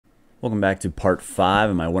Welcome back to part 5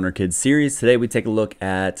 of my Wonderkids series. Today we take a look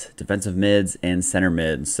at defensive mids and center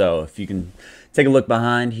mids. So if you can take a look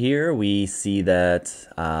behind here, we see that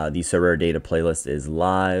the Sorare data playlist is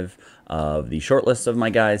live of the short list of my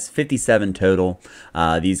guys, 57 total.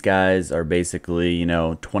 These guys are basically,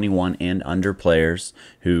 21 and under players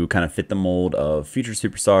who kind of fit the mold of future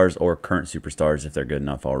superstars or current superstars if they're good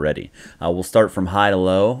enough already. We'll start from high to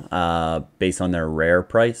low based on their rare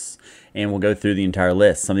price, and we'll go through the entire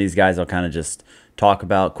list. Some of these guys I'll kind of just talk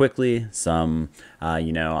about quickly. Some,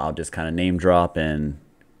 I'll just kind of name drop and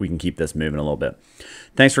we can keep this moving a little bit.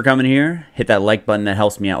 Thanks for coming here. Hit that like button. That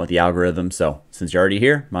helps me out with the algorithm. So since you're already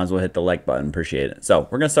here, might as well hit the like button. Appreciate it. So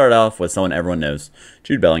we're going to start off with someone everyone knows,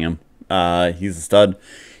 Jude Bellingham. He's a stud.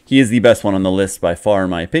 He is the best one on the list by far, in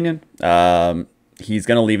my opinion. He's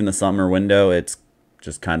going to leave in the summer window. It's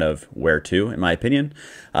just kind of where to, in my opinion.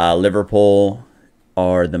 Liverpool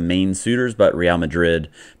are the main suitors, but Real Madrid,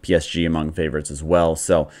 PSG among favorites as well.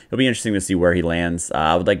 So it'll be interesting to see where he lands.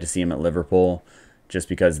 I would like to see him at Liverpool, just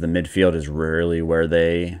because the midfield is really where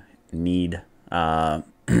they need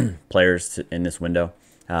players in this window.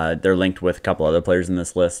 They're linked with a couple other players in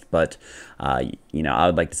this list, but I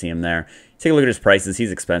would like to see him there. Take a look at his prices. He's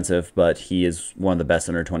expensive, but he is one of the best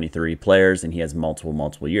under 23 players, and he has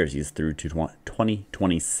multiple years. He's through to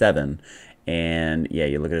 2027, and yeah,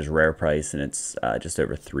 you look at his rare price, and it's just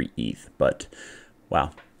over 3 ETH. But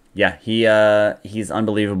wow, yeah, he's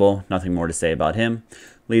unbelievable. Nothing more to say about him.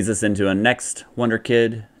 Leads us into a next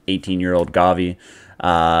Wonderkid, 18-year-old Gavi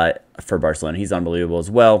for Barcelona. He's unbelievable as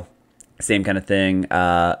well. Same kind of thing,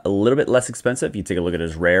 a little bit less expensive. You take a look at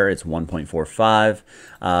his rare, it's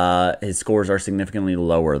 1.45. His scores are significantly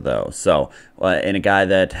lower, though. So, and a guy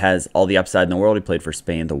that has all the upside in the world, he played for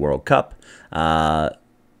Spain at the World Cup. AA,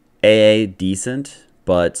 decent,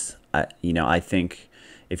 but, I think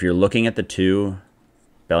if you're looking at the two,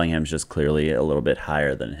 Bellingham's just clearly a little bit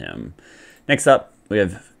higher than him. Next up, we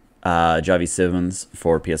have Xavi Simons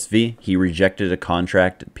for PSV. He rejected a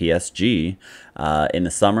contract at PSG in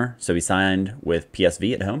the summer, so he signed with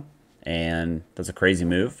PSV at home, and that's a crazy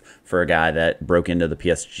move for a guy that broke into the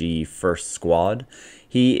PSG first squad.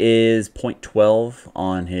 He is 0.12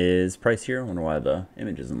 on his price here. I wonder why the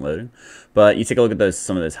image isn't loading. But you take a look at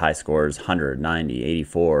some of those high scores, 100, 90,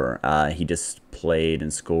 84. He just played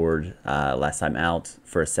and scored last time out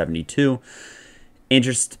for a 72.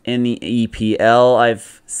 Interest in the EPL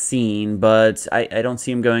I've seen, but I don't see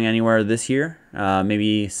him going anywhere this year.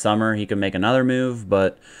 Maybe summer he could make another move,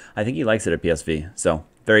 but I think he likes it at PSV. So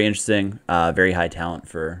very interesting, very high talent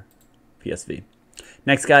for PSV.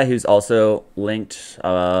 Next guy who's also linked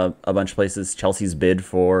a bunch of places, Chelsea's bid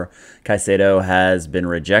for Caicedo has been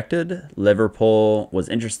rejected. Liverpool was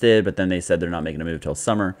interested, but then they said they're not making a move till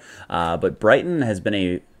summer. But Brighton has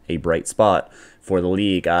been a bright spot for the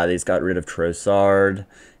league. They just got rid of Trossard,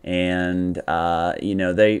 and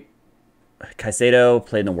Caicedo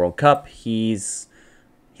played in the World Cup. He's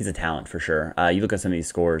a talent for sure. You look at some of these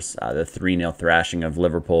scores, the 3-0 thrashing of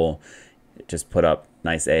Liverpool, just put up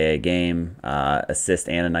nice AA game, assist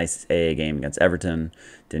and a nice AA game against Everton.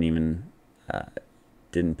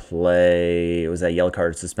 Didn't play. It was that yellow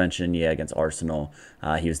card suspension, yeah, against Arsenal.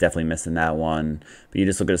 He was definitely missing that one. But you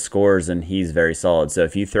just look at his scores, and he's very solid. So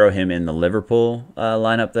if you throw him in the Liverpool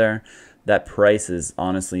lineup there, that price is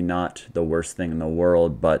honestly not the worst thing in the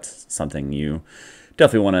world, but something you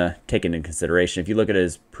definitely want to take into consideration. If you look at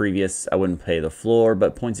his previous, I wouldn't pay the floor,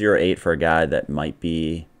 but 0.08 for a guy that might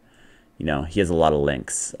be, he has a lot of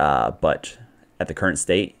links. But at the current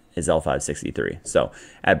state, is L563. So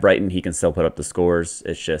at Brighton, he can still put up the scores.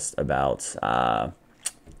 It's just about kind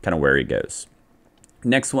of where he goes.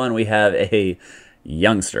 Next one, we have a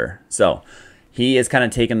youngster. So he is kind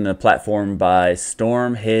of taken the platform by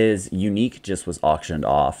storm. His unique just was auctioned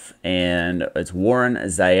off, and it's Warren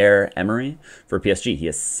Zaire-Emery for PSG. He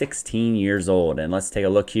is 16 years old, and let's take a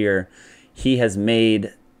look here. He has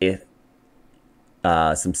made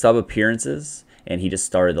some sub appearances, and he just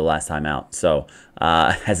started the last time out. So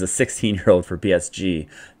as a 16-year-old for PSG,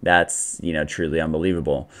 that's, truly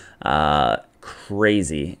unbelievable.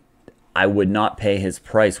 Crazy. I would not pay his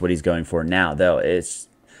price what he's going for now, though.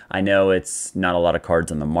 I know it's not a lot of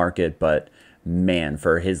cards on the market, but man,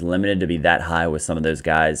 for his limited to be that high with some of those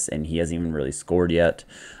guys, and he hasn't even really scored yet.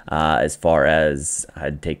 As far as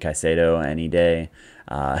I'd take Caicedo any day.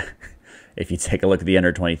 If you take a look at the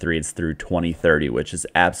under 23, it's through 2030, which is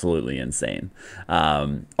absolutely insane.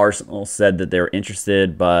 Arsenal said that they were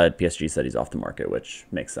interested, but PSG said he's off the market, which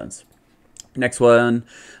makes sense. Next one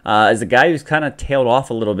is a guy who's kind of tailed off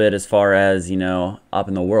a little bit as far as, up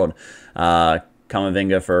in the world.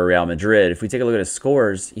 Camavinga for Real Madrid. If we take a look at his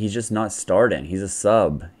scores, he's just not starting. He's a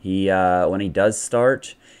sub. When he does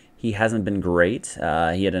start, he hasn't been great.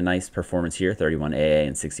 He had a nice performance here, 31 AA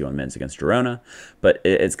and 61 minutes against Girona. But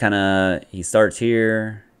it's kind of, he starts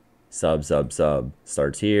here, sub,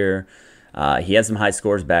 starts here. He had some high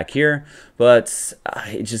scores back here, but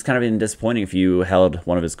it's just kind of been disappointing if you held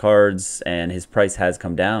one of his cards, and his price has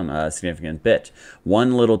come down a significant bit.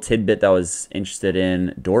 One little tidbit that I was interested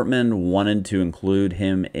in, Dortmund wanted to include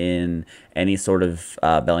him in any sort of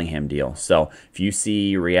Bellingham deal. So if you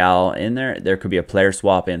see Real in there, there could be a player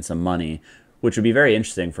swap and some money, which would be very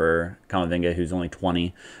interesting for Camavinga, who's only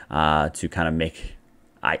 20, to kind of make,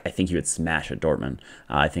 I think he would smash at Dortmund.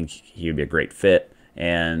 I think he would be a great fit,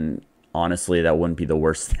 and honestly, that wouldn't be the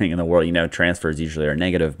worst thing in the world. You know, transfers usually are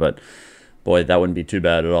negative, but boy, that wouldn't be too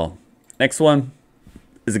bad at all. Next one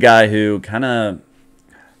is a guy who kind of,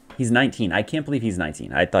 he's 19. I can't believe he's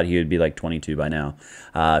 19. I thought he would be like 22 by now.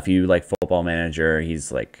 If you like Football Manager,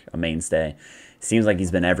 he's like a mainstay. Seems like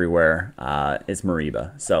he's been everywhere. It's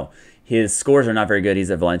Mariba. So his scores are not very good.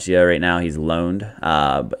 He's at Valencia right now. He's loaned,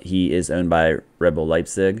 but he is owned by Red Bull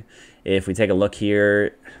Leipzig. If we take a look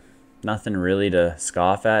here, nothing really to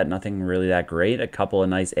scoff at, nothing really that great. A couple of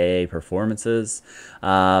nice AA performances.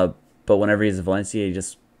 But whenever he's at Valencia, he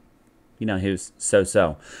just, you know, he was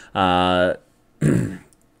so-so.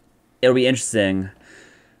 It'll be interesting.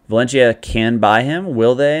 Valencia can buy him.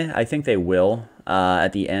 Will they? I think they will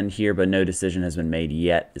at the end here, but no decision has been made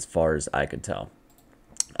yet as far as I could tell.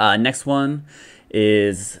 Next one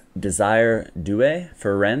is Desire Doué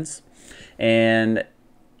for Rennes. And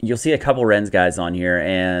you'll see a couple Rennes guys on here,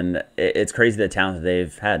 and it's crazy the talent that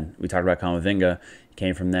they've had. We talked about Camavinga,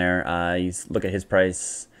 came from there. You look at his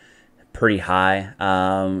price, pretty high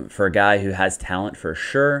for a guy who has talent for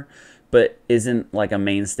sure, but isn't like a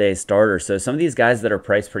mainstay starter. So some of these guys that are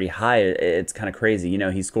priced pretty high, it's kind of crazy. You know,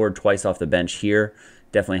 he scored twice off the bench here.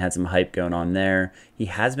 Definitely had some hype going on there. He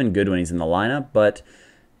has been good when he's in the lineup, but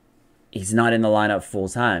he's not in the lineup full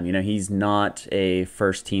time. You know, he's not a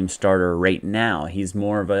first team starter right now. He's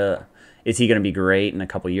more of a, is he going to be great in a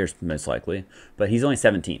couple years? Most likely, but he's only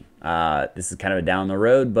 17. This is kind of a down the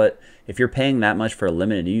road, but if you're paying that much for a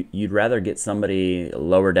limited, you'd rather get somebody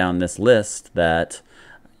lower down this list that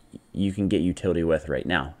you can get utility with right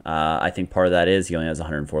now. I think part of that is he only has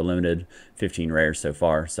 104 limited, 15 rares so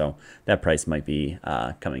far, so that price might be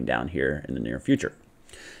coming down here in the near future.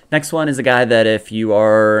 Next one is a guy that if you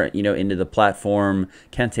are, you know, into the platform,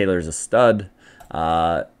 Kent Taylor is a stud.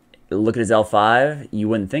 Look at his L5, you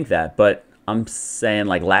wouldn't think that, but I'm saying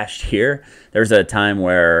like last year, there was a time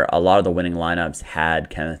where a lot of the winning lineups had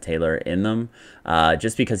Kenneth Taylor in them,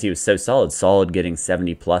 just because he was so solid getting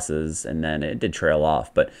 70 pluses, and then it did trail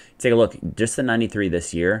off. But take a look, just the 93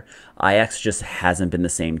 this year, Ajax just hasn't been the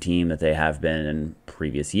same team that they have been in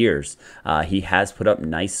previous years. He has put up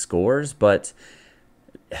nice scores, but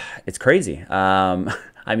it's crazy.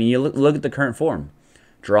 I mean, you look at the current form.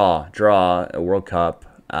 Draw, a World Cup,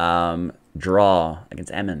 draw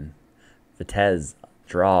against Emmen, Vitesse,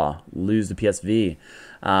 draw, lose the PSV.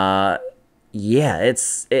 Yeah,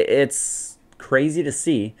 it's crazy to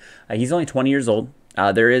see. He's only 20 years old.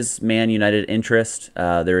 There is Man United interest.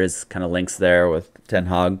 There is kind of links there with Ten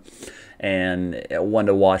Hag, and one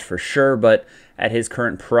to watch for sure. But at his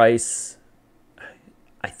current price,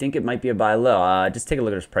 I think it might be a buy low. Just take a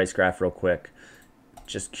look at his price graph real quick.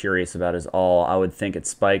 Just curious about his all. I would think it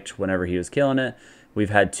spiked whenever he was killing it.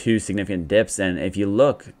 We've had two significant dips, and if you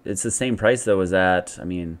look, it's the same price though as at, I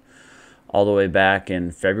mean, all the way back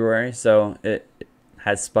in February. So it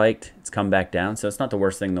has spiked. It's come back down. So it's not the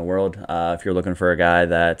worst thing in the world. If you're looking for a guy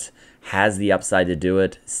that has the upside to do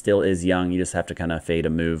it, still is young, you just have to kind of fade a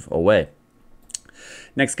move away.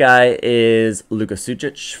 Next guy is Luka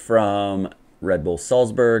Sucic from Red Bull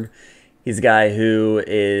Salzburg. He's a guy who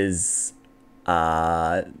is,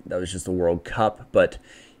 that was just the World Cup, but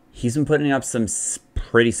he's been putting up some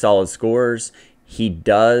pretty solid scores. He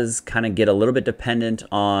does kind of get a little bit dependent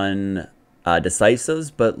on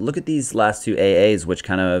decisives, but look at these last two AAs, which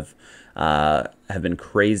kind of have been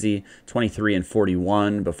crazy. 23 and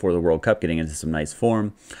 41 before the World Cup, getting into some nice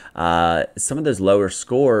form. Some of those lower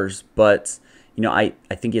scores, but you know, I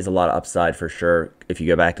think he has a lot of upside for sure if you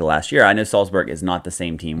go back to last year. I know Salzburg is not the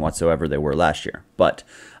same team whatsoever they were last year, but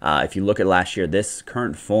if you look at last year, this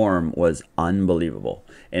current form was unbelievable.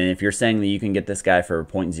 And if you're saying that you can get this guy for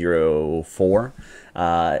 0.04,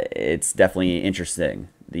 it's definitely interesting.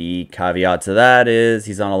 The caveat to that is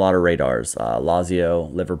he's on a lot of radars.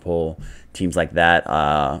 Lazio, Liverpool, teams like that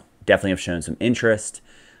definitely have shown some interest.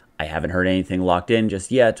 I haven't heard anything locked in just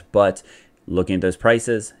yet, but looking at those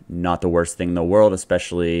prices, not the worst thing in the world,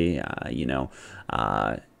 especially,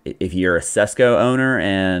 if you're a Cesco owner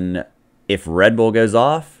and if Red Bull goes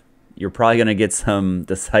off, you're probably going to get some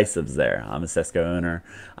decisives there. I'm a Cesco owner.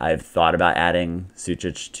 I've thought about adding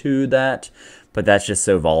Sucic to that, but that's just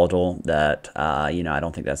so volatile that, I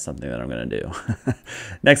don't think that's something that I'm going to do.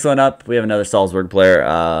 Next one up, we have another Salzburg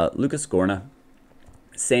player, Lucas Gorna.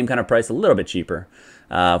 Same kind of price, a little bit cheaper.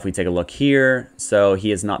 If we take a look here, so he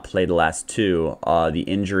has not played the last two. The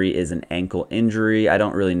injury is an ankle injury. I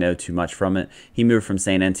don't really know too much from it. He moved from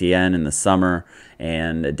Saint Etienne in the summer,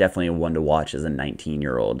 and definitely one to watch as a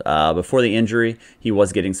 19-year-old. Before the injury, he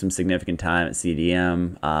was getting some significant time at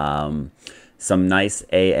CDM. Some nice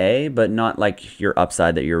AA, but not like your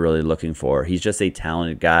upside that you're really looking for. He's just a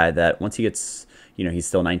talented guy that once he gets, he's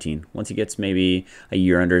still 19. Once he gets maybe a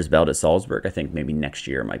year under his belt at Salzburg, I think maybe next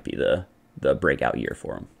year might be the breakout year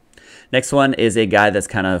for him. Next one is a guy that's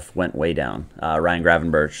kind of went way down, Ryan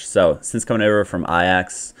Gravenberch. So since coming over from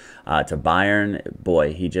Ajax to Bayern,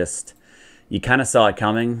 boy, you kind of saw it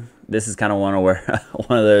coming. This is kind of one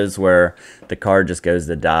of those where the card just goes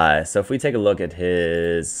to die. So if we take a look at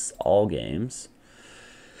his all games,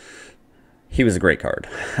 he was a great card.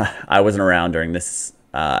 I wasn't around during this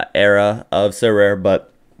era of Sorare,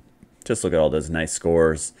 but just look at all those nice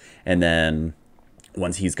scores. And then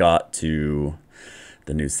once he's got to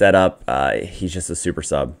the new setup, he's just a super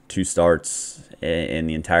sub. 2 starts in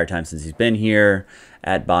the entire time since he's been here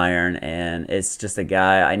at Bayern, and it's just a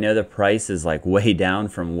guy. I know the price is like way down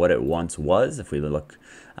from what it once was. If we look,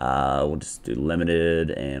 we'll just do limited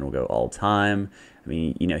and we'll go all time. I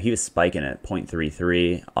mean, he was spiking at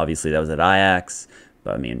 0.33. Obviously, that was at Ajax,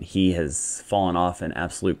 but I mean, he has fallen off an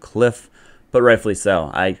absolute cliff, but rightfully so.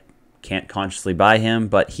 I can't consciously buy him,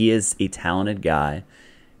 but he is a talented guy.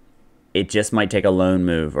 It just might take a loan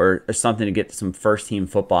move or something to get some first-team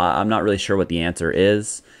football. I'm not really sure what the answer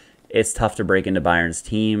is. It's tough to break into Bayern's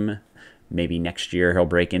team. Maybe next year he'll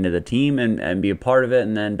break into the team and be a part of it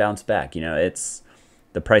and then bounce back.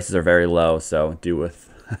 The prices are very low, so do with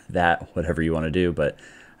that whatever you want to do, but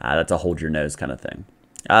that's a hold your nose kind of thing.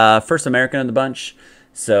 First American in the bunch,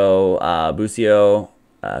 so Bucio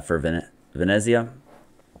for Venezia.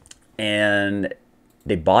 And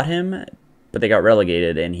they bought him, but they got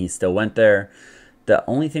relegated, and he still went there. The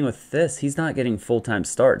only thing with this, he's not getting full-time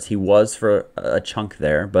starts. He was for a chunk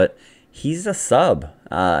there, but he's a sub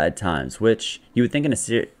at times, which you would think in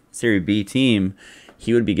a Serie B team,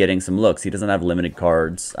 he would be getting some looks. He doesn't have limited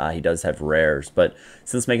cards. He does have rares, but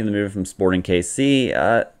since making the move from Sporting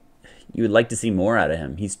KC, you would like to see more out of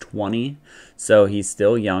him. He's 20, so he's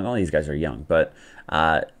still young. All these guys are young, but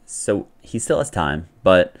so he still has time,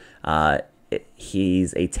 but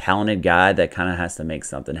he's a talented guy that kind of has to make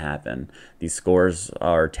something happen. These scores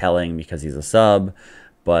are telling because he's a sub,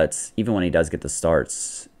 but even when he does get the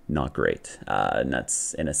starts, not great. And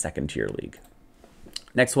that's in a second-tier league.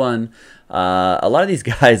 Next one, a lot of these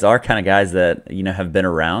guys are kind of guys that have been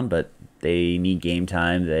around, but they need game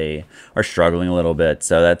time. They are struggling a little bit.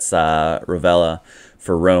 So that's Ravella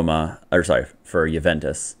for for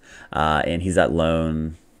Juventus, and he's at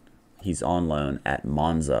loan. He's on loan at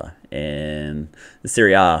Monza in the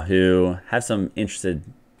Serie A, who have some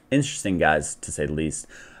interesting guys, to say the least.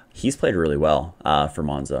 He's played really well for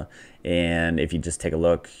Monza. And if you just take a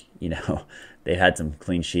look, they had some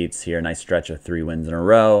clean sheets here, a nice stretch of 3 wins in a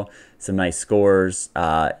row, some nice scores.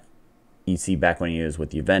 You see back when he was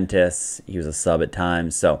with Juventus, he was a sub at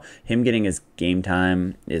times. So him getting his game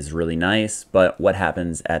time is really nice. But what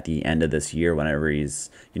happens at the end of this year whenever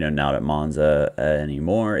he's, not at Monza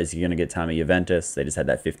anymore? Is he going to get time at Juventus? They just had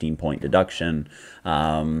that 15-point deduction.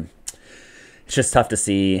 It's just tough to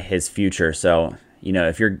see his future. So,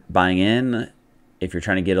 if you're buying in, if you're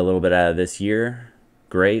trying to get a little bit out of this year,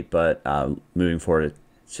 great. But moving forward,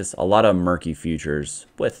 it's just a lot of murky futures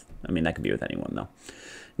that could be with anyone, though.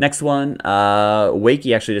 Next one,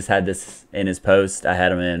 Wakey actually just had this in his post. I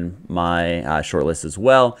had him in my shortlist as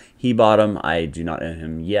well. He bought him. I do not know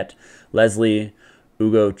him yet. Leslie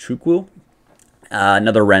Ugochukwu,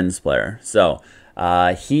 another Rennes player. So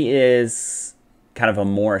he is kind of a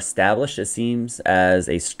more established, it seems, as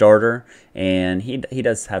a starter, and he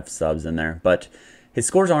does have subs in there. But his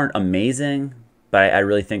scores aren't amazing, but I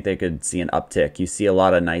really think they could see an uptick. You see a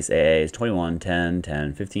lot of nice AAs, 21, 10,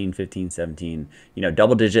 10, 15, 15, 17,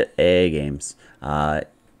 double-digit AA games.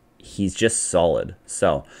 He's just solid.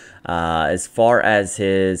 So as far as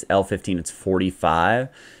his L15, it's 45.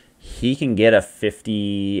 He can get a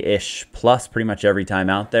 50-ish plus pretty much every time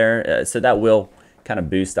out there. So that will kind of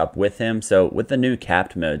boost up with him. So with the new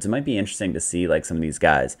capped modes, it might be interesting to see like some of these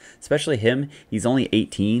guys, especially him. He's only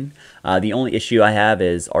 18. The only issue I have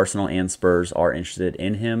is Arsenal and Spurs are interested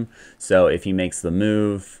in him. So if he makes the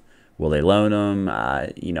move, will they loan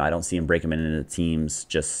him? You know, I don't see him break him into teams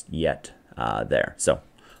just yet there. So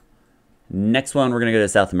next one, we're going to go to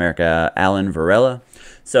South America, Alan Varela.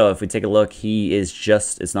 So if we take a look, he is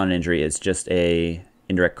just, it's not an injury, it's just a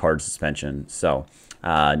indirect card suspension. So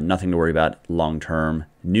nothing to worry about long term.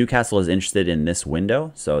 Newcastle is interested in this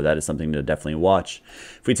window, so that is something to definitely watch.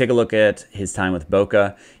 If we take a look at his time with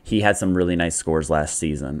Boca, he had some really nice scores last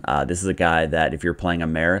season. This is a guy that if you're playing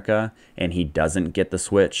America and he doesn't get the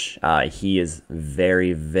switch, he is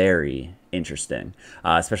very, very interesting,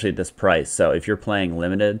 especially at this price. So if you're playing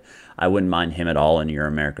limited, I wouldn't mind him at all in your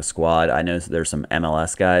America squad. I know there's some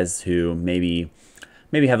MLS guys who maybe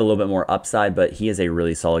have a little bit more upside, but he is a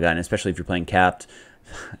really solid guy, and especially if you're playing capped,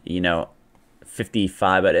 you know,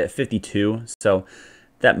 55 but at 52, so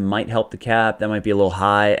that might help the cap. That might be a little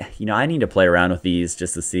high. You know, I need to play around with these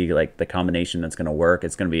just to see like the combination that's going to work.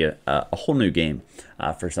 It's going to be a whole new game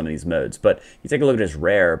for some of these modes. But you take a look at his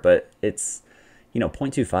rare, but it's, you know,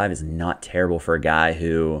 0.25 is not terrible for a guy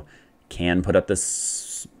who can put up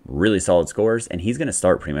this really solid scores, and he's going to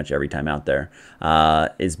start pretty much every time out there.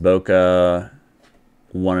 Is Boca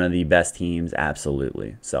one of the best teams?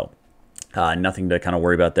 Absolutely. So nothing to kind of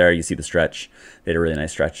worry about there. You see the stretch. They had a really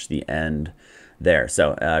nice stretch at the end there.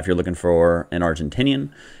 So if you're looking for an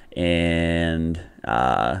Argentinian, and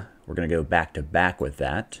we're going to go back to back with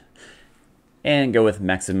that and go with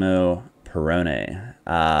Maximo Perrone.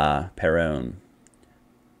 Perrone.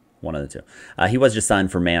 One of the two. He was just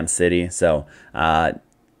signed for Man City, so I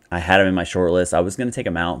had him in my short list. I was going to take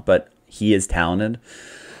him out, but he is talented.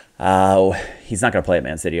 He's not going to play at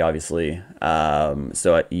Man City, obviously.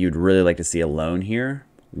 So you'd really like to see a loan here.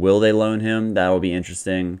 Will they loan him? That will be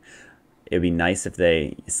interesting. It would be nice if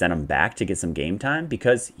they sent him back to get some game time,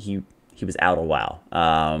 because he was out a while.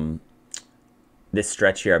 This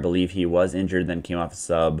stretch here, I believe he was injured, then came off a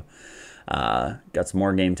sub, got some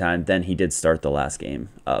more game time. Then he did start the last game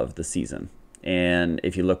of the season. And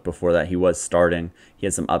if you look before that, he was starting. He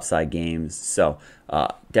had some upside games. So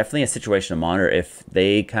definitely a situation to monitor. If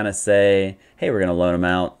they kind of say, hey, we're going to loan him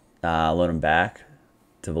out, loan him back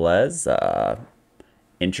to Velez,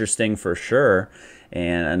 interesting for sure.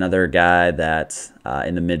 And another guy that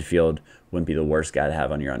in the midfield wouldn't be the worst guy to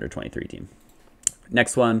have on your under-23 team.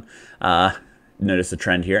 Next one, notice a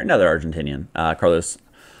trend here. Another Argentinian, Carlos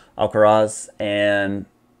Alcaraz. And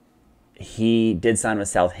he did sign with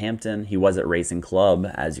Southampton. He was at Racing Club,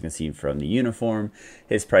 as you can see from the uniform.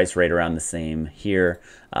 His price right around the same here.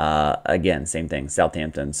 Again, same thing,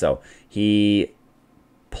 Southampton. So he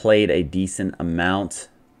played a decent amount,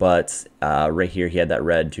 but right here he had that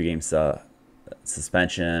red 2-game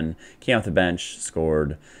suspension. Came off the bench,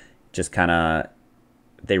 scored. Just kind of,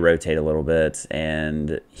 they rotate a little bit,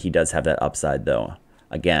 and he does have that upside though.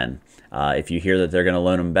 Again, if you hear that they're going to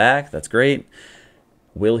loan him back, that's great.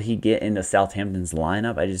 Will he get into Southampton's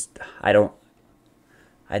lineup? I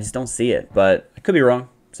just don't see it, but I could be wrong.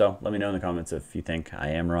 So let me know in the comments if you think I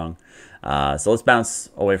am wrong. So let's bounce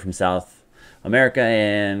away from South America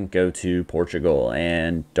and go to Portugal.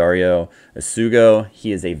 And Dario Asugo,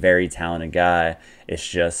 he is a very talented guy. It's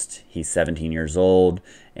just he's 17 years old,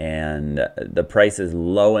 and the price is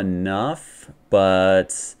low enough,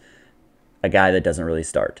 but a guy that doesn't really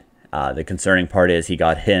start. The concerning part is he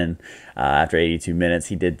got in after 82 minutes.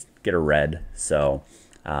 He did get a red. So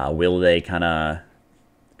will they kind of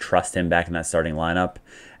trust him back in that starting lineup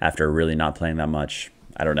after really not playing that much?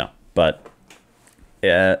 I don't know. But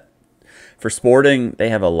for Sporting, they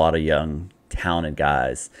have a lot of young, talented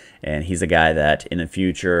guys. And he's a guy that in the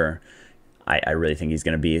future, I really think he's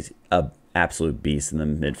going to be an absolute beast in the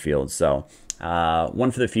midfield. So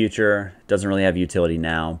one for the future. Doesn't really have utility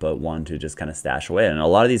now, but one to just kind of stash away. And a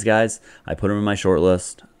lot of these guys, I put them in my short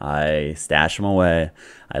list. I stash them away.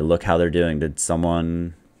 I look how they're doing. Did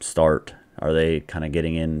someone start? Are they kind of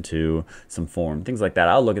getting into some form? Things like that.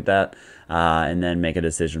 I'll look at that and then make a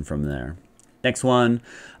decision from there. Next one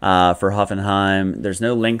for Hoffenheim. There's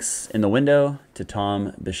no links in the window to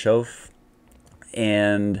Tom Bischoff.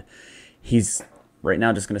 And he's right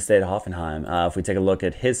now just going to stay at Hoffenheim. If we take a look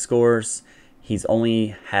at his scores, he's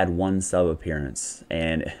only had one sub appearance,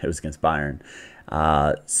 and it was against Bayern.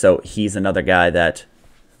 So he's another guy that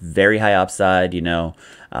very high upside. You know,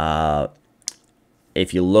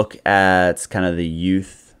 if you look at kind of the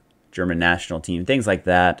youth German national team, things like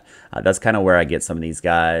that, that's kind of where I get some of these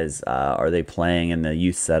guys. Are they playing in the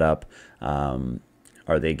youth setup?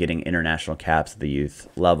 Are they getting international caps at the youth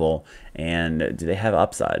level? And do they have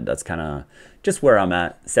upside? That's kind of just where I'm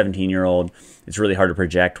at, 17-year-old. It's really hard to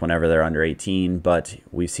project whenever they're under 18, but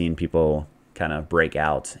we've seen people kind of break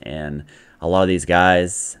out, and a lot of these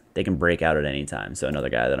guys, they can break out at any time. So another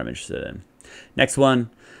guy that I'm interested in. Next one,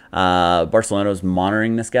 Barcelona's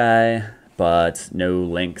monitoring this guy, but no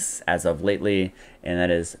links as of lately, and that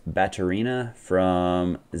is Baturina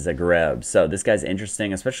from Zagreb. So this guy's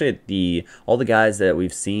interesting, especially all the guys that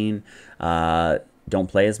we've seen don't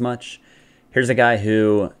play as much. Here's a guy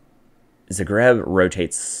who Zagreb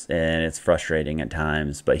rotates, and it's frustrating at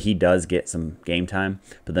times, but he does get some game time.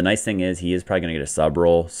 But the nice thing is he is probably going to get a sub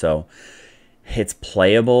role, so it's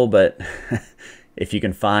playable, but if you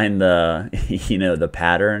can find the the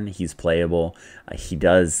pattern, he's playable. He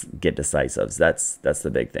does get decisives. That's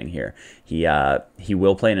the big thing here. He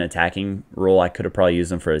will play an attacking role. I could have probably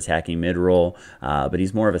used him for attacking mid role, but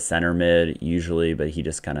he's more of a center mid usually. But he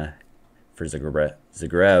just kind of, for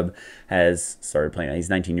Zagreb, has started playing. He's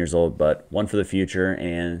 19 years old, but one for the future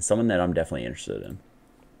and someone that I'm definitely interested in.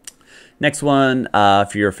 Next one,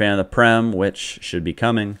 if you're a fan of the Prem, which should be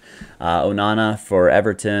coming, Onana for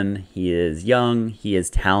Everton. He is young. He is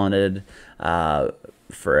talented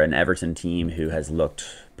for an Everton team who has looked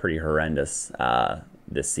pretty horrendous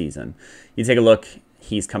this season. You take a look.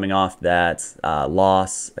 He's coming off that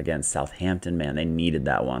loss against Southampton. Man, they needed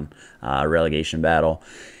that one. Relegation battle.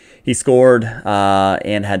 He scored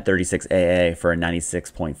and had 36 AA for a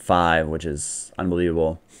 96.5, which is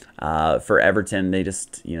unbelievable. For Everton, they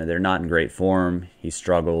just, they're not in great form. He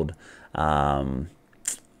struggled.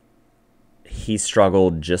 He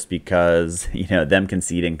struggled just because, them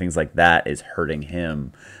conceding, things like that is hurting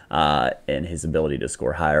him and his ability to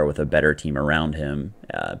score higher with a better team around him.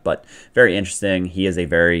 But very interesting. He is a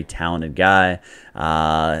very talented guy.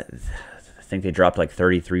 I think they dropped like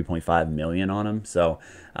 33.5 million on him. So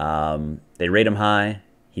they rate him high.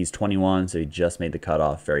 He's 21, so he just made the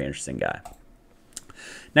cutoff. Very interesting guy.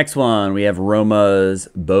 Next one, we have Roma's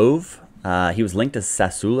Bove. He was linked to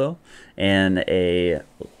Sassuolo and a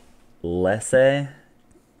Lecce,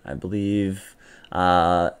 I believe,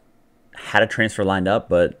 had a transfer lined up,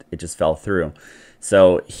 but it just fell through.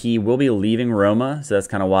 So he will be leaving Roma, so that's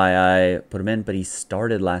kind of why I put him in. But he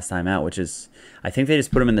started last time out, which is, I think they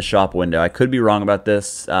just put him in the shop window. I could be wrong about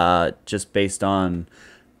this, just based on,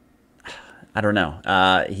 I don't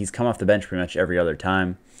know. He's come off the bench pretty much every other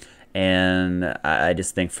time. And I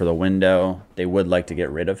just think for the window, they would like to get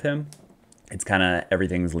rid of him. It's kind of,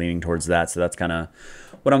 everything's leaning towards that. So that's kind of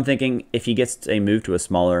what I'm thinking. If he gets a move to a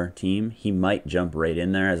smaller team, he might jump right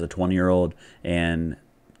in there as a 20-year-old. And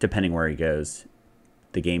depending where he goes,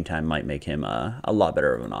 the game time might make him a lot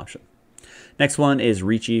better of an option. Next one is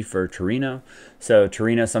Ricci for Torino. So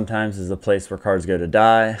Torino sometimes is a place where cards go to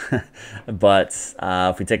die. But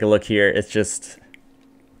if we take a look here, it's just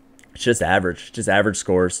average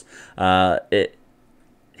scores.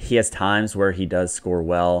 He has times where he does score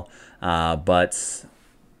well, but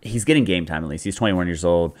he's getting game time at least. He's 21 years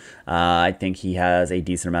old. I think he has a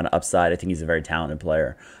decent amount of upside. I think he's a very talented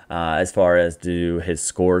player. As far as do his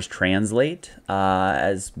scores translate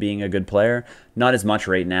as being a good player, not as much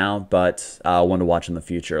right now, but one to watch in the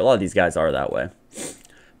future. A lot of these guys are that way.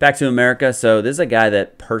 Back to America. So this is a guy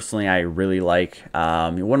that personally I really like.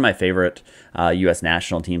 One of my favorite U.S.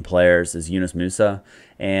 national team players is Yunus Musa,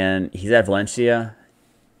 and he's at Valencia.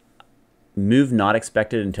 Move not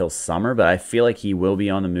expected until summer, but I feel like he will be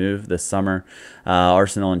on the move this summer.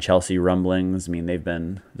 Arsenal and Chelsea rumblings, I mean, they've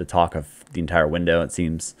been the talk of the entire window, it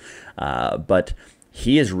seems. But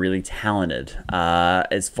he is really talented.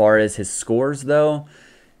 As far as his scores, though,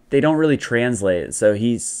 they don't really translate. So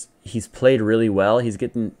he's played really well. He's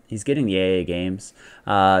getting the AA games.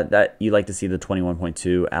 That you like to see the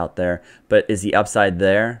 21.2 out there. But is the upside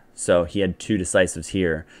there? So he had 2 decisives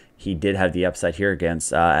here. He did have the upside here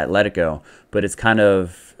against Atletico, but it's kind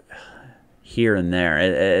of here and there.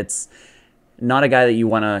 It's not a guy that you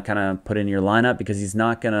want to kind of put in your lineup because he's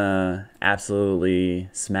not going to absolutely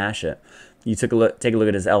smash it. You take a look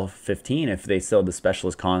at his L15. If they still have the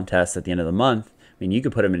specialist contest at the end of the month, I mean, you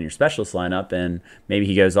could put him in your specialist lineup and maybe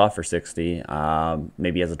he goes off for 60.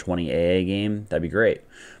 Maybe he has a 20 AA game. That'd be great.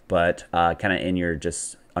 But kind of in your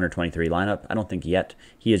just under 23 lineup, I don't think yet.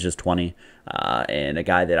 He is just 20. And a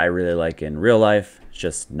guy that I really like in real life,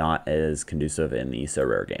 just not as conducive in the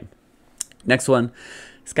Sorare game. Next one,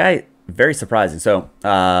 this guy, very surprising. So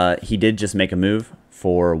he did just make a move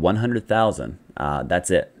for 100,000. That's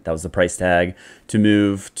it. That was the price tag to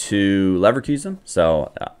move to Leverkusen.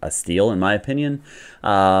 So a steal in my opinion.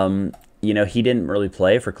 He didn't really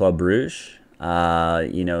play for Club Brugge.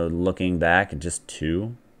 Looking back at just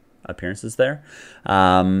 2 appearances there.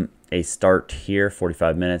 A start here,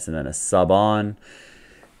 45 minutes, and then a sub on.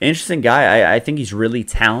 Interesting guy. I think he's really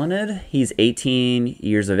talented. He's 18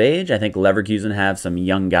 years of age. I think Leverkusen have some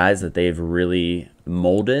young guys that they've really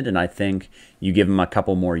molded, and I think you give him a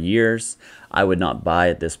couple more years. I would not buy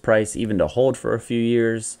at this price, even to hold for a few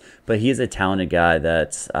years. But he is a talented guy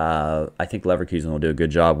that I think Leverkusen will do a good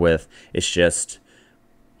job with. It's just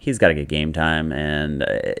he's got to get game time, and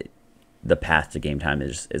the path to game time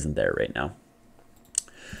isn't there right now.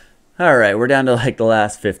 All right, we're down to like the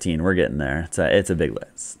last 15. We're getting there. It's a big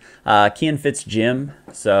list. Kian Fitz-Jim.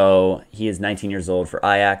 So he is 19 years old for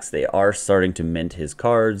Ajax. They are starting to mint his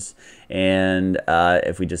cards. And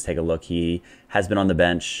if we just take a look, he has been on the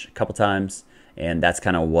bench a couple times. And that's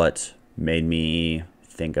kind of what made me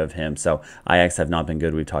think of him. So Ajax have not been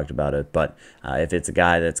good. We've talked about it. But if it's a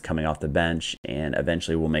guy that's coming off the bench and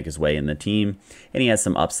eventually will make his way in the team, and he has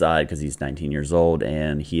some upside because he's 19 years old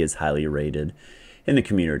and he is highly rated in the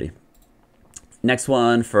community. Next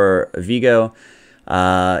one for Vigo.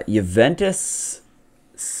 Juventus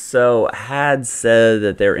had said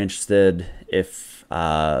that they're interested if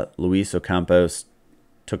Luis Ocampos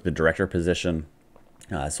took the director position.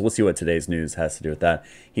 So we'll see what today's news has to do with that.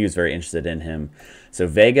 He was very interested in him. So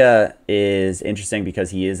Vega is interesting because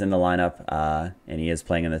he is in the lineup and he is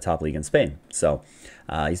playing in the top league in Spain. So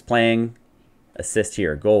he's playing assist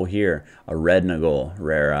here, goal here, a red and a goal,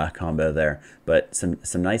 rare combo there. But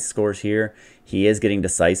some nice scores here. He is getting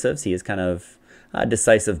decisive. So he is kind of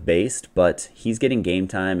decisive based, but he's getting game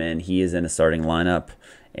time and he is in a starting lineup.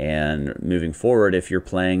 And moving forward, if you're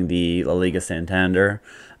playing the La Liga Santander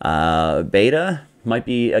beta, might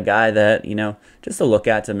be a guy that, you know, just to look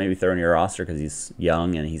at to maybe throw in your roster because he's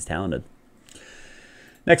young and he's talented.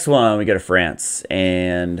 Next one, we go to France,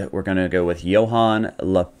 and we're going to go with Johan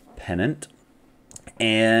Le Penant.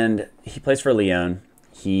 And he plays for Lyon.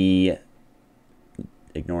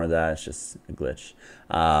 Ignore that, it's just a glitch.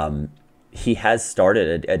 He has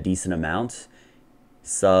started a decent amount.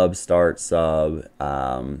 Sub, start, sub,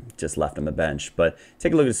 just left on the bench. But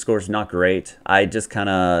take a look at his scores, not great. I just kind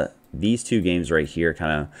of, these two games right here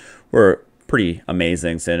kind of were pretty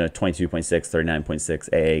amazing. So in a 22.6, 39.6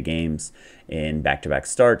 AA games in back-to-back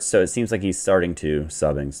starts. So it seems like he's starting to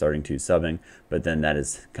subbing. But then that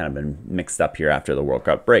has kind of been mixed up here after the World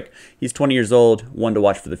Cup break. He's 20 years old, one to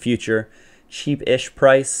watch for the future. Cheap-ish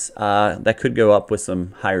price that could go up with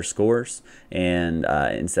some higher scores, and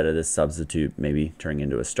instead of this substitute maybe turning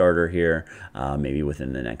into a starter here maybe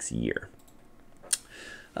within the next year.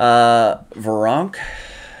 Veronk,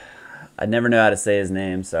 I never know how to say his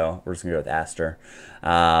name, so we're just gonna go with Astor.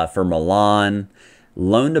 For Milan,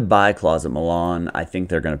 loan to buy clause at Milan. I think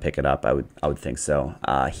they're gonna pick it up. I would think so.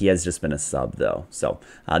 He has just been a sub though, so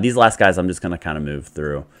these last guys I'm just gonna kind of move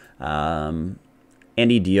through.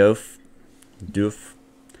 Andy Diouf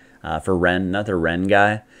for Rennes, another Rennes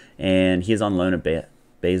guy, and he is on loan at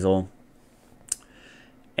Basel,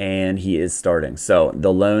 and he is starting. So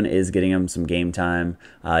the loan is getting him some game time,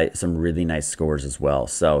 some really nice scores as well.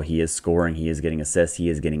 So he is scoring, he is getting assists, he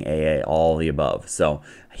is getting AA, all the above. So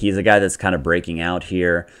he's a guy that's kind of breaking out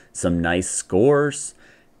here, some nice scores.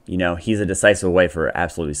 You know, he's a decisive way for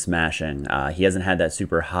absolutely smashing. He hasn't had that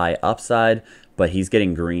super high upside, but he's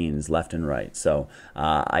getting greens left and right. So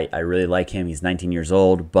I really like him. He's 19 years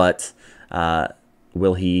old, but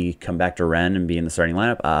will he come back to Rennes and be in the starting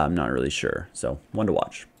lineup? I'm not really sure. So one to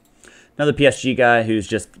watch. Another PSG guy who's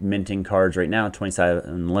just minting cards right now,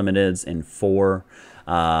 27 limiteds and 4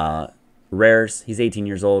 rares. He's 18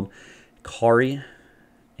 years old. Kari,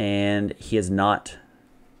 and he's not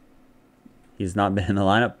been in the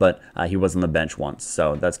lineup, but he was on the bench once.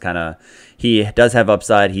 So that's kind of, he does have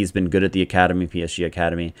upside. He's been good at the academy, PSG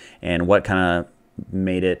academy. And what kind of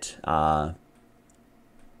made it the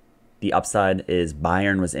upside is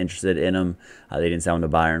Bayern was interested in him. They didn't sell him to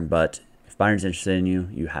Bayern, but if Bayern's interested in you,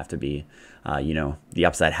 you have to be, you know, the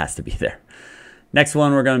upside has to be there. Next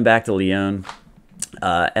one, we're going back to Lyon,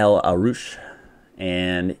 El Arouche.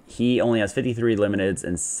 And he only has 53 limiteds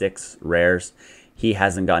and 6 rares. He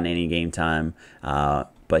hasn't gotten any game time,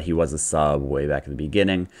 but he was a sub way back at the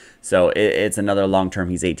beginning. So it's another long term.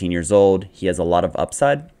 He's 18 years old. He has a lot of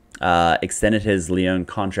upside. Extended his Lyon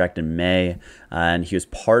contract in May, and he was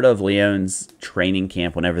part of Lyon's training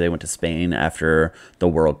camp whenever they went to Spain after the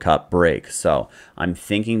World Cup break. So I'm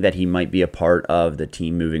thinking that he might be a part of the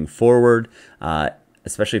team moving forward,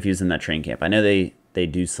 especially if he was in that training camp. I know they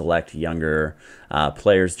do select younger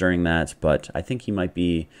players during that, but I think he might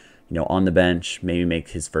be, you know, on the bench, maybe make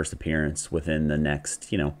his first appearance within the next,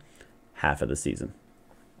 you know, half of the season.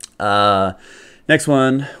 Next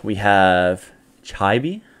one, we have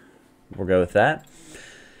Chaibi. We'll go with that.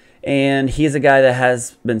 And he's a guy that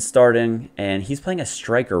has been starting, and he's playing a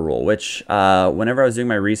striker role, which whenever I was doing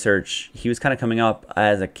my research, he was kind of coming up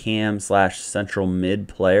as a cam slash central mid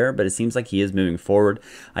player, but it seems like he is moving forward.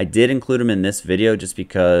 I did include him in this video just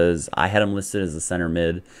because I had him listed as a center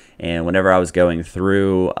mid, and whenever I was going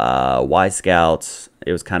through Y Scouts,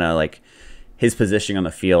 it was kind of like his positioning on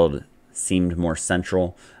the field seemed more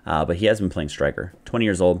central, but he has been playing striker. 20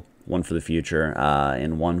 years old, one for the future,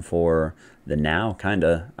 and one for the now, kind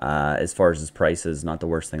of. As far as his price is not the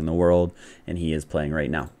worst thing in the world, and he is playing right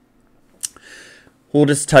now. We'll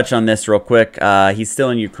just touch on this real quick. He's still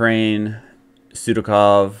in Ukraine.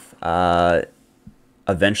 Sudakov,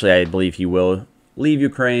 eventually I believe he will leave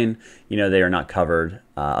Ukraine. You know, they are not covered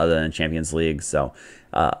other than Champions League, so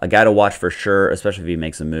a guy to watch for sure, especially if he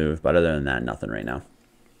makes a move, but other than that, nothing right now.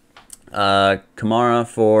 Kamara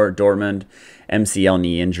for Dortmund, MCL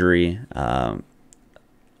knee injury.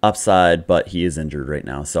 Upside, but he is injured right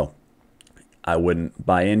now, so I wouldn't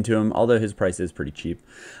buy into him, although his price is pretty cheap.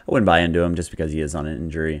 I wouldn't buy into him just because he is on an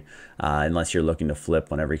injury, unless you're looking to flip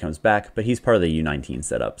whenever he comes back, but he's part of the U19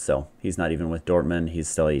 setup, so he's not even with Dortmund. He's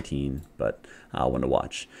still 18, but one to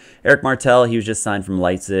watch. Eric Martel, he was just signed from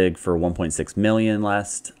Leipzig for 1.6 million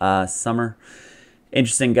last summer.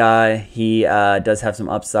 Interesting guy. He does have some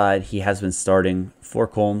upside. He has been starting for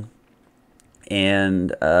Köln,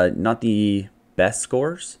 and not the best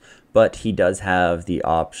scores, but he does have the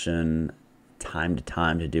option time to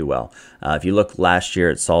time to do well. If you look last year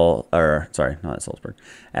at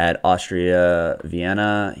at Austria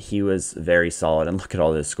Vienna, he was very solid, and look at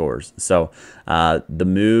all those scores. So the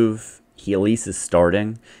move, he at least is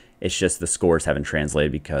starting. It's just the scores haven't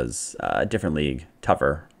translated because a different league,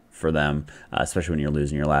 tougher for them, especially when you're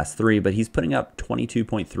losing your last three, but he's putting up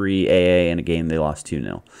 22.3 AA in a game they lost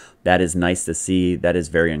 2-0. That is nice to see. That is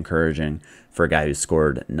very encouraging for a guy who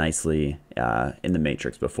scored nicely in the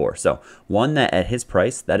Matrix before. So one that at his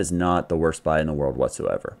price, that is not the worst buy in the world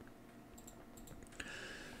whatsoever.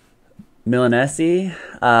 Milanesi,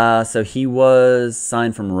 so he was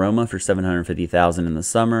signed from Roma for $750,000 in the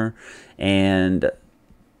summer, and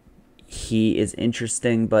he is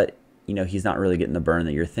interesting, but you know, he's not really getting the burn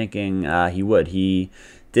that you're thinking he would. He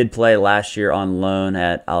did play last year on loan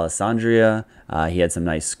at Alessandria. He had some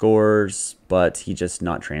nice scores, but he's just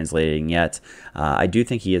not translating yet. I do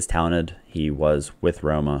think he is talented. He was with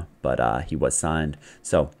Roma, but he was signed.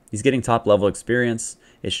 So he's getting top-level experience.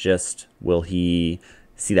 It's just, will he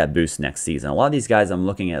see that boost next season? A lot of these guys I'm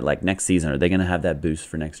looking at, like next season, are they going to have that boost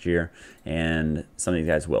for next year? And some of these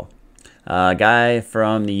guys will. A guy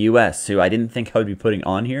from the U.S. who I didn't think I would be putting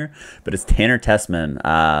on here, but it's Tanner Tessman,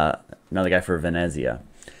 another guy for Venezia.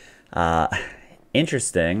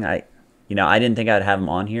 Interesting. I didn't think I'd have him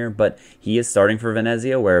on here, but he is starting for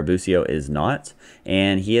Venezia where Busio is not,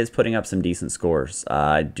 and he is putting up some decent scores.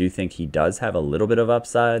 I do think he does have a little bit of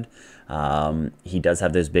upside. He does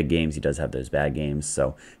have those big games. He does have those bad games.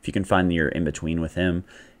 So if you can find your in-between with him,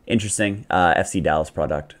 interesting. FC Dallas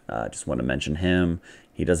product. Just want to mention him.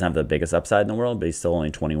 He doesn't have the biggest upside in the world, but he's still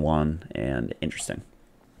only 21 and interesting.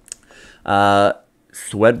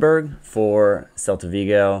 Swedberg for Celta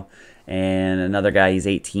Vigo, and another guy, he's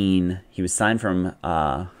 18. He was signed from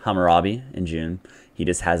Hammurabi in June. He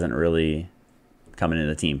just hasn't really come into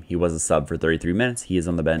the team. He was a sub for 33 minutes. He is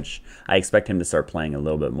on the bench. I expect him to start playing a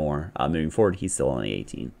little bit more moving forward. He's still only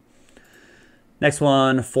 18. Next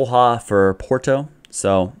one, Fulha for Porto.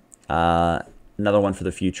 So another one for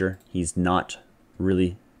the future. He's not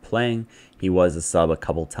really playing. He was a sub a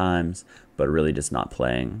couple times, but really just not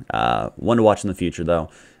playing. One to watch in the future, though,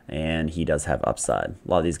 and he does have upside.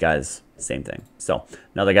 A lot of these guys, same thing. So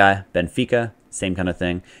another guy, Benfica, same kind of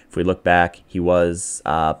thing. If we look back, he was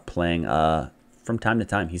playing from time to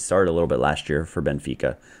time. He started a little bit last year for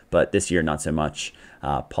Benfica, but this year not so much.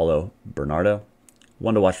 Paulo Bernardo,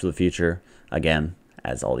 one to watch for the future, again,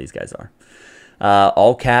 as all these guys are.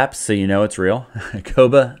 All caps, so you know it's real.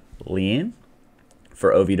 Koba Lean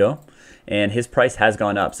for Oviedo, and his price has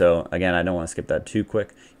gone up. So again, I don't want to skip that too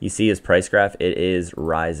quick. You see his price graph, it is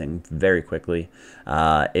rising very quickly,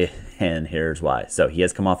 and here's why. So he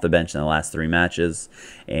has come off the bench in the last 3 matches,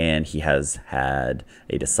 and he has had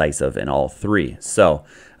a decisive in all 3. So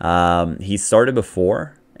he started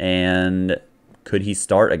before, and could he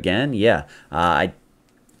start again? Yeah.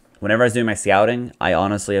 Whenever I was doing my scouting, I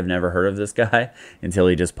honestly have never heard of this guy until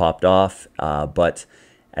he just popped off, but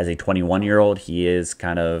as a 21-year-old, he is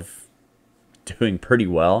kind of doing pretty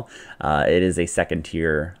well. It is a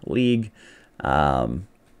second-tier league,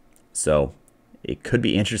 so it could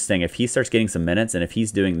be interesting if he starts getting some minutes, and if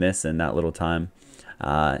he's doing this in that little time,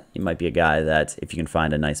 he might be a guy that if you can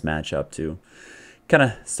find a nice matchup to kind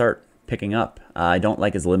of start picking up. I don't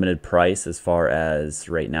like his limited price as far as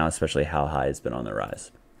right now, especially how high it's been on the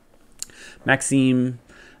rise. Maxime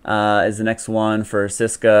is the next one for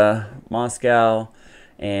CSKA Moscow,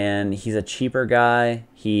 and he's a cheaper guy.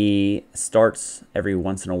 He starts every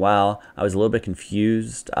once in a while. I was a little bit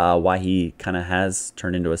confused why he kind of has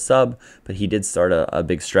turned into a sub, but he did start a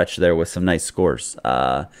big stretch there with some nice scores.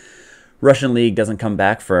 Russian League doesn't come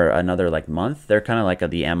back for another like month. They're kind of like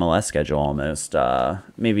the MLS schedule almost,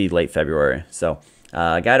 maybe late February. So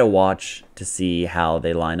a guy to watch to see how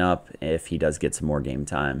they line up if he does get some more game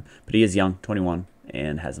time. But he is young, 21,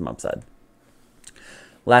 and has some upside.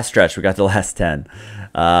 Last stretch, we got the last 10.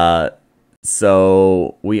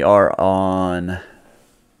 So we are on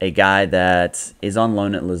a guy that is on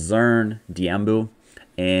loan at Luzern, Diambu,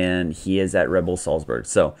 and he is at Red Bull Salzburg.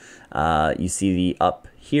 So you see the up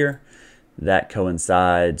here. That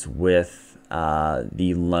coincides with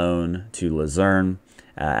the loan to Luzern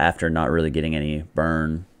after not really getting any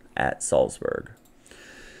burn at Salzburg.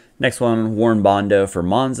 Next one, Warren Bondo for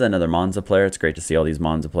Monza, another Monza player. It's great to see all these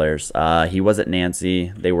Monza players. He was at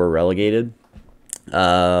Nancy. They were relegated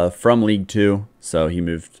from League 2, so he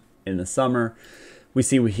moved in the summer. We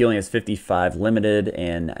see he only has 55 limited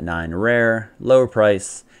and 9 rare. Lower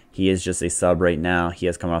price. He is just a sub right now. He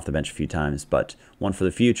has come off the bench a few times, but one for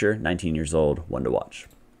the future, 19 years old, one to watch.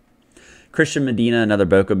 Christian Medina, another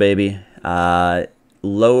Boca baby.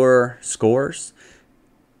 Lower scores,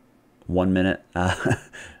 1 minute.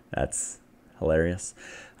 That's hilarious.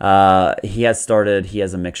 He has started. He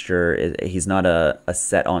has a mixture. He's not a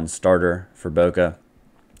set-on starter for Boca.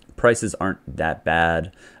 Prices aren't that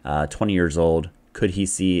bad. 20 years old. Could he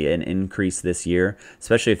see an increase this year?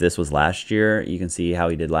 Especially if this was last year. You can see how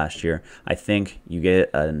he did last year. I think you get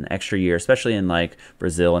an extra year, especially in like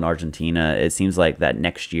Brazil and Argentina. It seems like that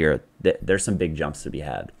next year, there's some big jumps to be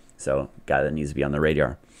had. So guy that needs to be on the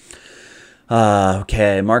radar.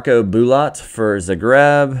 Okay, Marco Bulat for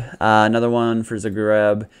Zagreb, another one for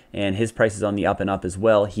Zagreb, and his price is on the up and up as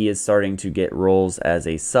well. He is starting to get roles as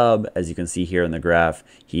a sub, as you can see here in the graph.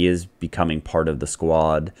 He is becoming part of the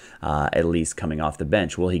squad, at least coming off the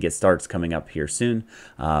bench. Will he get starts coming up here soon?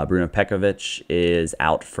 Bruno Pekovic is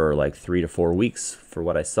out for like 3 to 4 weeks for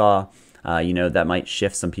what I saw. You know, that might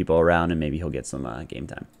shift some people around and maybe he'll get some game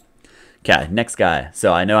time. Okay, next guy.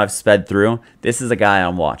 So I know I've sped through. This is a guy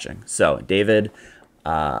I'm watching. So David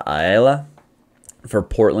Ayala for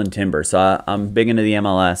Portland Timbers. So I'm big into the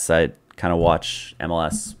MLS. I kind of watch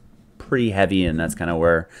MLS pretty heavy, and that's kind of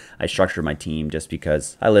where I structure my team just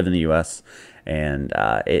because I live in the U.S. and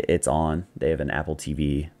it's on. They have an Apple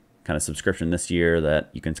TV kind of subscription this year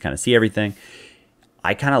that you can kind of see everything.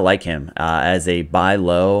 I kind of like him as a buy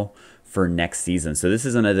low for next season. So this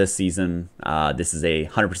isn't a this season. This is a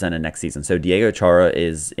 100% of next season. So Diego Chara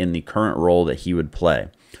is in the current role that he would play.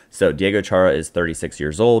 So Diego Chara is 36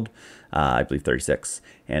 years old, I believe 36.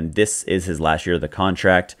 And this is his last year of the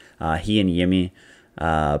contract. He and Yimmy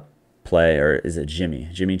play, or is it Jimmy?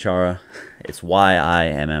 Jimmy Chara. It's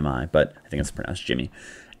Yimmi, but I think it's pronounced Jimmy.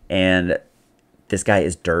 And this guy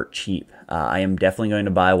is dirt cheap. I am definitely going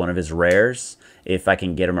to buy one of his rares if I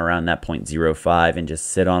can get him around that 0.05 and just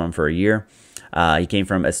sit on him for a year. He came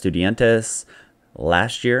from Estudiantes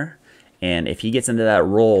last year, and if he gets into that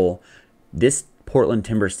role, this Portland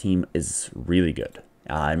Timbers team is really good.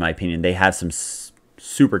 In my opinion, they have some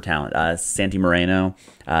super talent. Santi Moreno,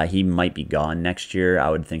 he might be gone next year. I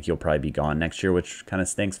would think he'll probably be gone next year, which kind of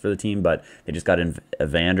stinks for the team, but they just got in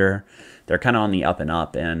Evander. They're kind of on the up and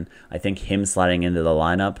up, and I think him sliding into the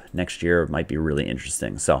lineup next year might be really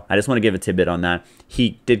interesting. So I just want to give a tidbit on that.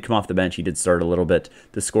 He did come off the bench. He did start a little bit.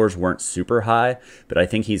 The scores weren't super high, but I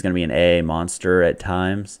think he's going to be an AA monster at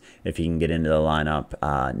times if he can get into the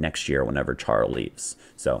lineup next year whenever Char leaves.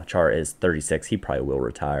 So Char is 36. He probably will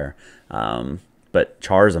retire. But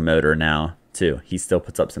Char's a motor now, too. He still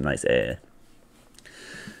puts up some nice AA.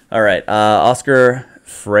 All right, Oscar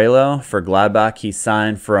Frelo for Gladbach. He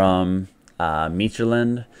signed from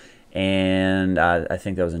Midfield, and I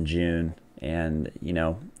think that was in June. And, you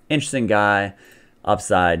know, interesting guy.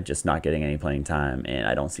 Upside, just not getting any playing time. And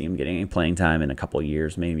I don't see him getting any playing time in a couple of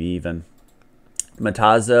years, maybe even.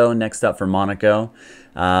 Matazo, next up for Monaco.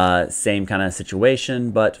 Same kind of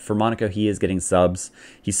situation, but for Monaco, he is getting subs.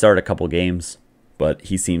 He started a couple games, but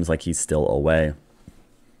he seems like he's still away.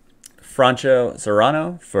 Francho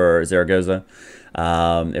Serrano for Zaragoza.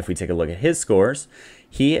 If we take a look at his scores,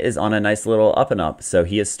 he is on a nice little up and up. So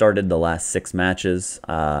he has started the last 6 matches.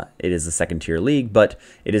 It is a second-tier league, but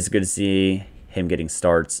it is good to see him getting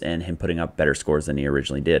starts and him putting up better scores than he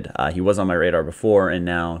originally did. He was on my radar before and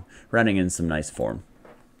now running in some nice form.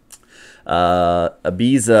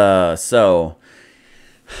 Ibiza, so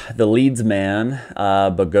The Leeds man,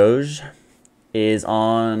 Bagoj, is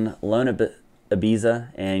on loan at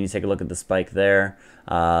Ibiza, and you take a look at the spike there.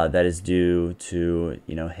 That is due to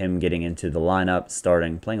him getting into the lineup,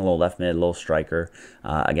 starting playing a little left mid, a little striker.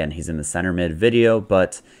 Again, he's in the center mid video,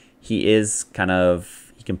 but he is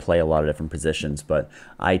he can play a lot of different positions. But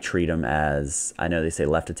I treat him as, I know they say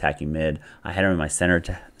left attacking mid. I had him in my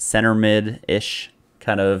center mid ish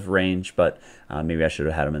kind of range, but maybe I should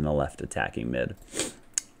have had him in the left attacking mid.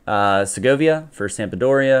 Segovia for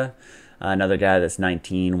Sampdoria. Another guy that's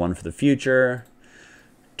 19, one for the future.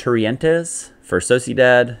 Turrientes for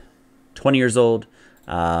Sociedad, 20 years old.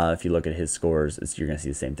 If you look at his scores, you're going to see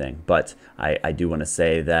the same thing. But I do want to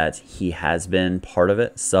say that he has been part of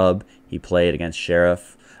it. Sub, he played against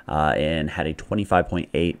Sheriff and had a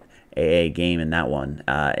 25.8 AA game in that one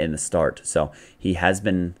in the start. So he has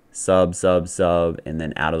been sub, and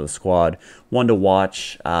then out of the squad. One to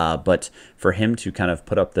watch, but for him to kind of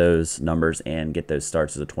put up those numbers and get those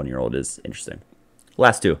starts as a 20-year-old is interesting.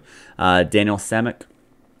 Last two, Daniel Samek.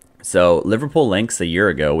 So Liverpool links a year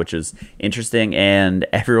ago, which is interesting, and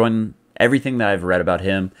everything that I've read about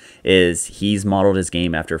him is he's modeled his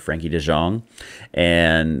game after Frankie de Jong,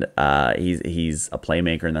 and he's a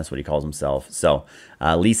playmaker, and that's what he calls himself. So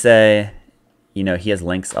Lise, he has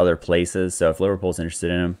links other places, so if Liverpool's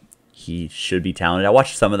interested in him, he should be talented. I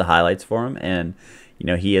watched some of the highlights for him, and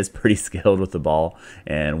he is pretty skilled with the ball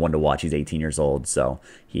and one to watch. He's 18 years old, so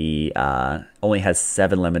he only has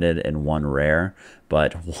 7 limited and 1 rare,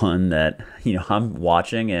 but one that I'm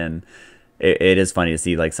watching, and it is funny to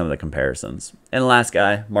see like some of the comparisons. And the last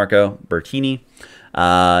guy, Marco Bertini,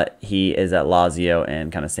 he is at Lazio,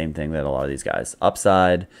 and kind of same thing that a lot of these guys.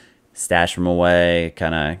 Upside, stash him away,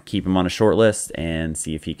 kind of keep him on a short list, and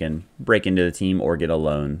see if he can break into the team or get a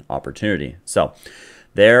loan opportunity. So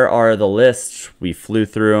there are the lists. We flew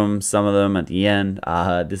through them, some of them at the end.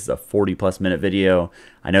 This is a 40+ minute video.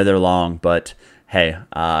 I know they're long, but hey,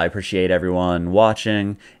 I appreciate everyone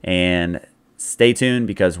watching, and stay tuned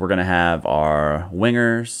because we're going to have our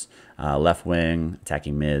wingers, left wing,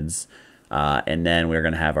 attacking mids, and then we're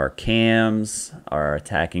going to have our cams, our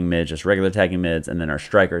attacking mids, just regular attacking mids, and then our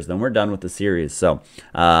strikers. Then we're done with the series. So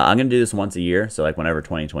I'm going to do this once a year. So like whenever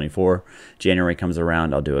 2024 January comes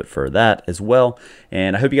around, I'll do it for that as well.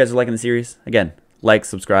 And I hope you guys are liking the series. Again, like,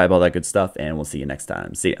 subscribe, all that good stuff, and we'll see you next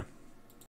time. See ya.